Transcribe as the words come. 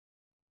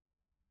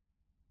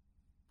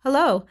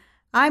Hello,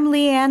 I'm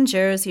Leanne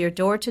Jers, your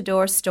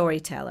door-to-door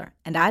storyteller,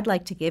 and I'd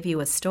like to give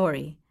you a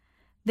story.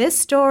 This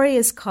story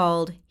is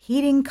called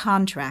Heating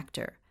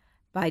Contractor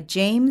by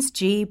James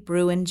G.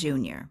 Bruin,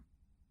 Jr.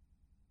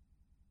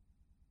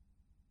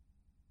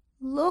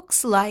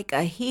 "Looks like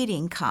a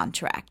heating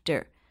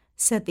contractor,"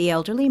 said the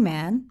elderly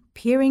man,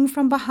 peering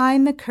from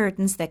behind the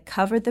curtains that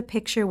covered the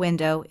picture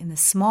window in the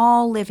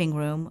small living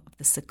room of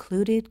the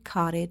secluded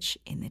cottage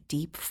in the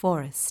deep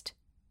forest.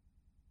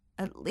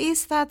 "At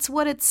least that's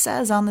what it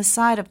says on the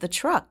side of the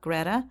truck,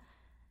 Greta."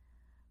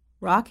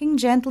 Rocking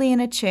gently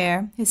in a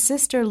chair, his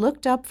sister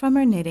looked up from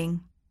her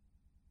knitting.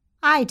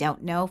 "I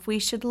don't know if we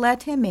should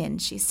let him in,"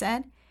 she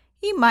said.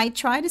 "He might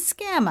try to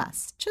scam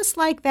us, just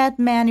like that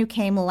man who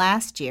came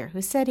last year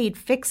who said he'd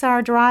fix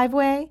our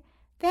driveway.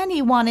 Then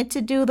he wanted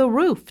to do the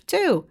roof,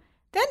 too.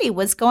 Then he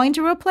was going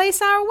to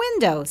replace our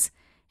windows.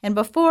 And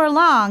before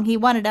long, he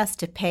wanted us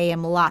to pay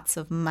him lots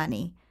of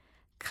money.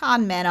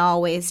 Con men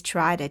always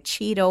try to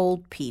cheat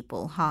old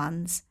people,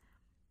 Hans."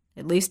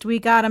 "At least we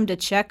got him to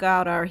check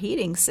out our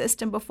heating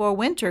system before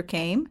winter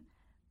came,"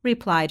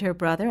 replied her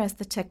brother as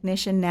the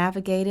technician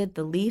navigated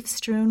the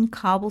leaf-strewn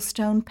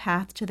cobblestone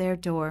path to their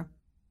door.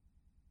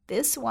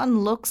 "This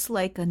one looks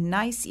like a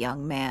nice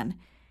young man.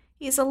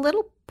 He's a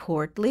little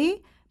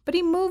portly, but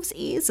he moves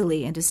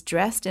easily and is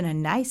dressed in a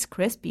nice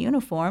crisp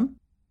uniform."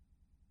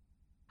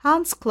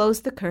 Hans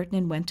closed the curtain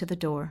and went to the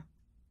door.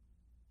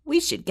 "We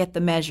should get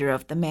the measure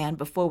of the man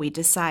before we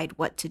decide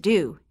what to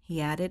do," he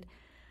added.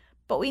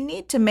 "But we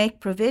need to make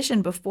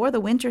provision before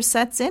the winter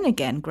sets in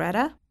again,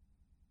 Greta."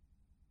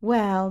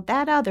 "Well,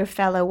 that other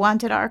fellow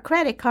wanted our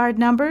credit card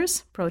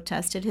numbers,"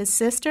 protested his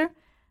sister.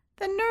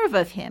 "The nerve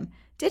of him!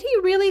 Did he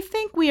really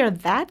think we are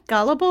that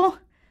gullible?"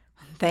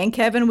 "Thank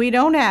heaven we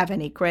don't have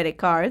any credit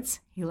cards,"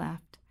 he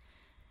laughed.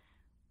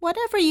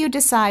 "Whatever you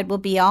decide will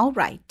be all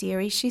right,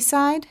 dearie," she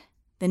sighed,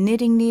 the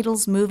knitting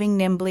needles moving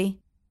nimbly.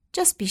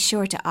 "Just be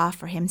sure to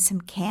offer him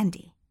some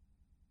candy."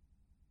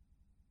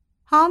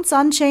 Hans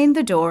unchained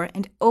the door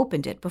and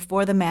opened it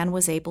before the man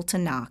was able to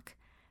knock.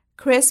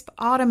 Crisp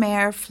autumn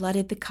air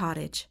flooded the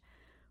cottage.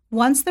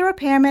 Once the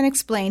repairman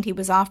explained he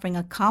was offering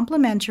a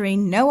complimentary,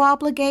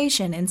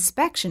 no-obligation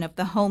inspection of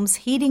the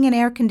home's heating and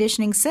air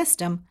conditioning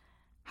system,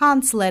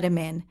 Hans let him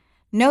in,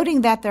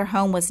 noting that their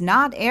home was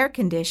not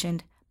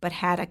air-conditioned but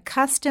had a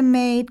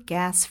custom-made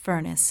gas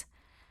furnace.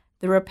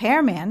 The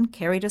repairman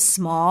carried a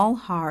small,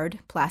 hard,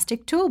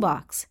 plastic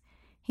toolbox.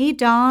 He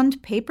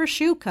donned paper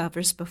shoe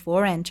covers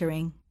before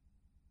entering.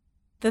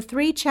 The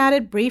three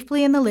chatted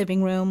briefly in the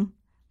living room.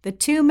 The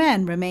two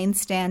men remained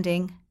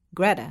standing.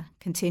 Greta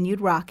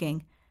continued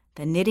rocking.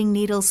 The knitting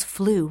needles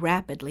flew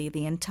rapidly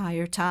the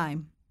entire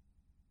time.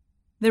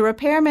 The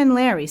repairman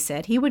Larry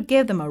said he would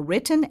give them a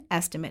written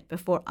estimate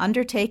before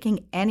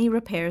undertaking any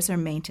repairs or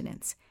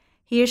maintenance.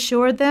 He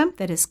assured them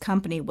that his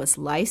company was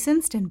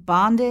licensed and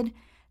bonded,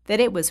 that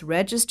it was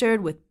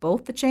registered with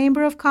both the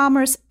Chamber of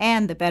Commerce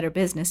and the Better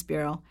Business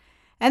Bureau,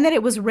 and that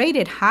it was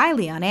rated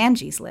highly on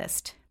Angie's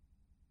list.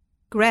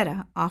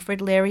 Greta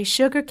offered Larry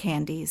sugar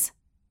candies.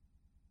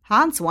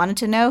 Hans wanted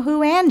to know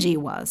who Angie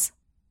was.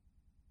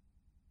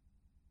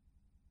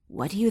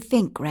 "What do you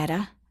think,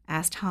 Greta?"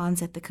 asked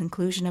Hans at the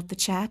conclusion of the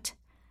chat.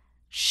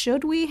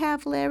 "Should we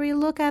have Larry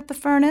look at the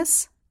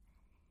furnace?"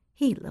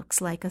 "He looks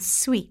like a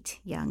sweet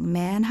young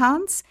man,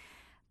 Hans,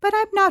 but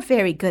I'm not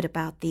very good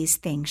about these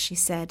things," she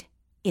said.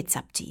 "It's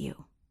up to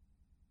you."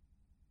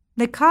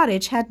 The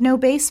cottage had no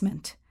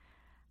basement.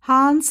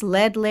 Hans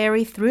led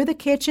Larry through the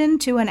kitchen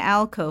to an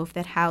alcove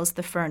that housed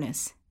the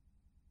furnace.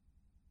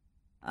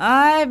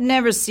 "I've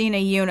never seen a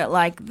unit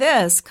like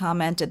this,"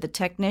 commented the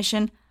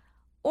technician.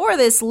 "Or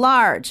this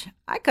large.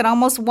 I could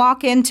almost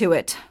walk into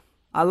it.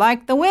 I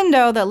like the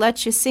window that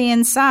lets you see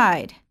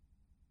inside."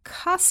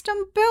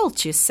 "Custom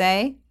built, you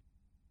say?"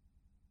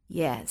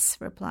 "Yes,"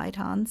 replied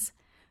Hans.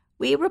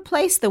 "We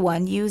replaced the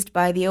one used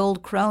by the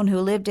old crone who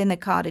lived in the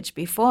cottage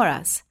before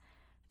us.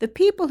 The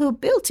people who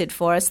built it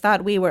for us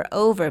thought we were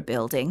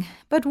overbuilding,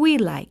 but we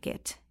like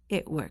it.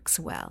 It works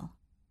well."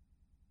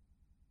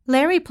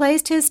 Larry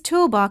placed his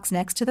toolbox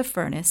next to the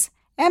furnace,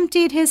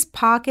 emptied his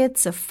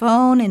pockets of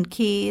phone and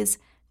keys,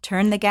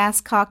 turned the gas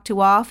cock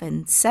to off,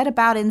 and set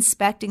about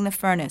inspecting the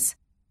furnace.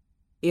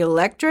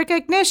 "Electric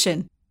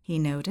ignition," he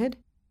noted.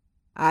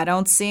 "I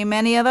don't see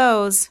many of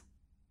those."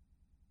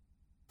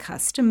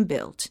 "Custom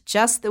built,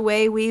 just the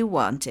way we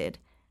wanted,"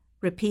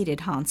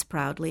 repeated Hans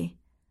proudly.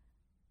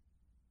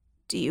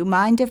 "Do you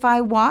mind if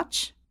I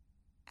watch?"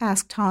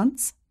 asked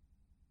Hans.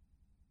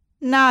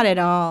 "Not at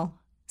all,"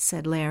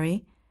 said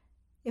Larry.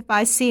 "If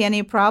I see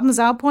any problems,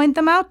 I'll point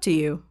them out to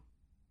you."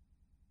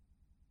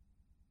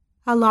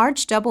 A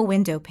large double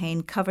window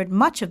pane covered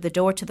much of the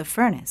door to the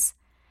furnace.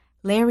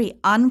 Larry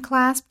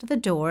unclasped the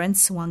door and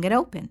swung it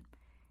open.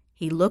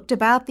 He looked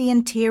about the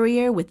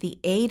interior with the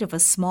aid of a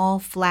small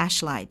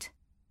flashlight.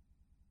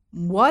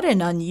 "What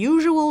an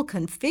unusual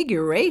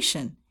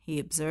configuration," he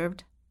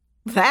observed.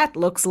 "That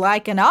looks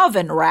like an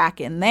oven rack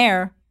in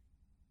there."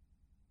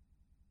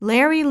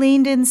 Larry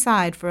leaned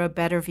inside for a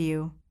better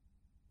view.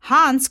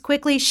 Hans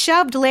quickly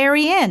shoved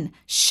Larry in,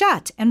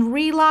 shut and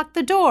relocked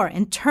the door,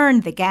 and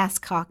turned the gas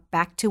cock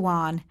back to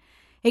on.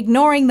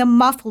 Ignoring the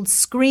muffled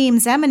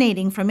screams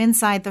emanating from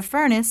inside the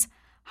furnace,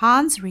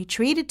 Hans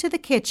retreated to the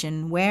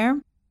kitchen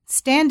where,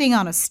 standing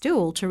on a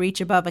stool to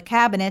reach above a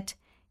cabinet,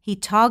 he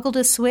toggled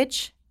a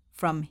switch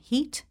from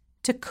heat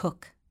to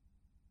cook.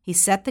 He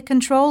set the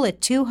control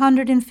at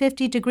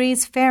 250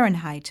 degrees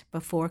Fahrenheit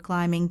before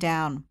climbing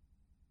down.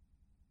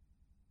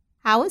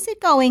 "How is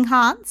it going,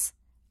 Hans?"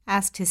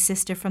 asked his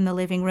sister from the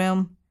living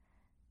room.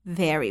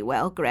 "Very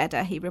well,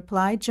 Greta," he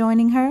replied,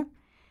 joining her.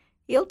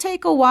 "It'll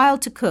take a while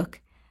to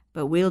cook,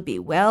 but we'll be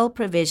well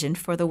provisioned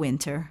for the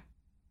winter."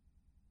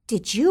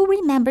 "Did you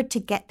remember to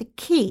get the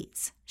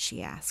keys?"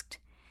 she asked.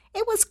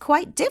 "It was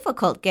quite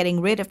difficult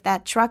getting rid of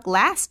that truck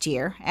last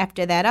year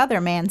after that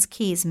other man's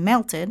keys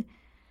melted."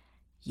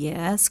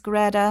 "Yes,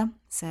 Greta,"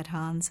 said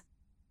Hans.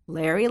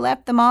 "Larry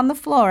left them on the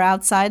floor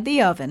outside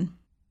the oven."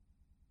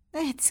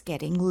 "It's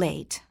getting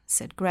late,"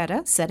 said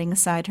Greta, setting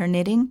aside her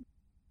knitting.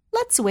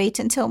 "Let's wait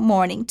until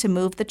morning to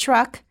move the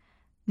truck.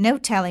 No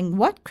telling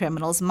what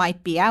criminals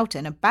might be out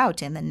and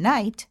about in the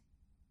night."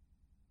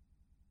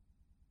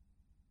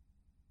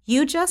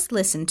 You just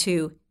listened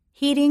to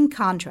Heating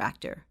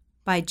Contractor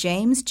by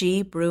James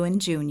G. Bruin,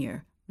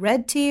 Jr.,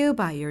 read to you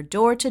by your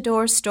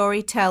door-to-door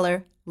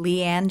storyteller,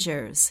 Leanne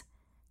Jers.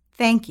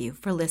 Thank you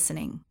for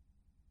listening.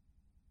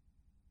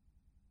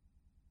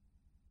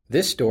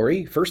 This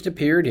story first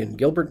appeared in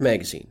Gilbert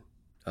Magazine,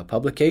 a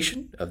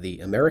publication of the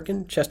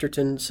American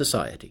Chesterton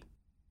Society.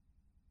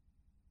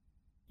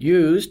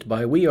 Used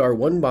by We Are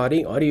One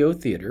Body Audio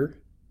Theater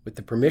with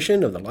the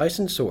permission of the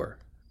licensor,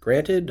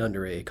 granted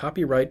under a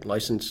copyright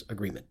license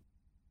agreement.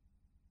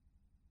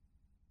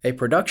 A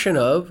production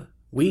of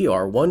We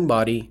Are One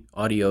Body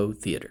Audio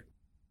Theater.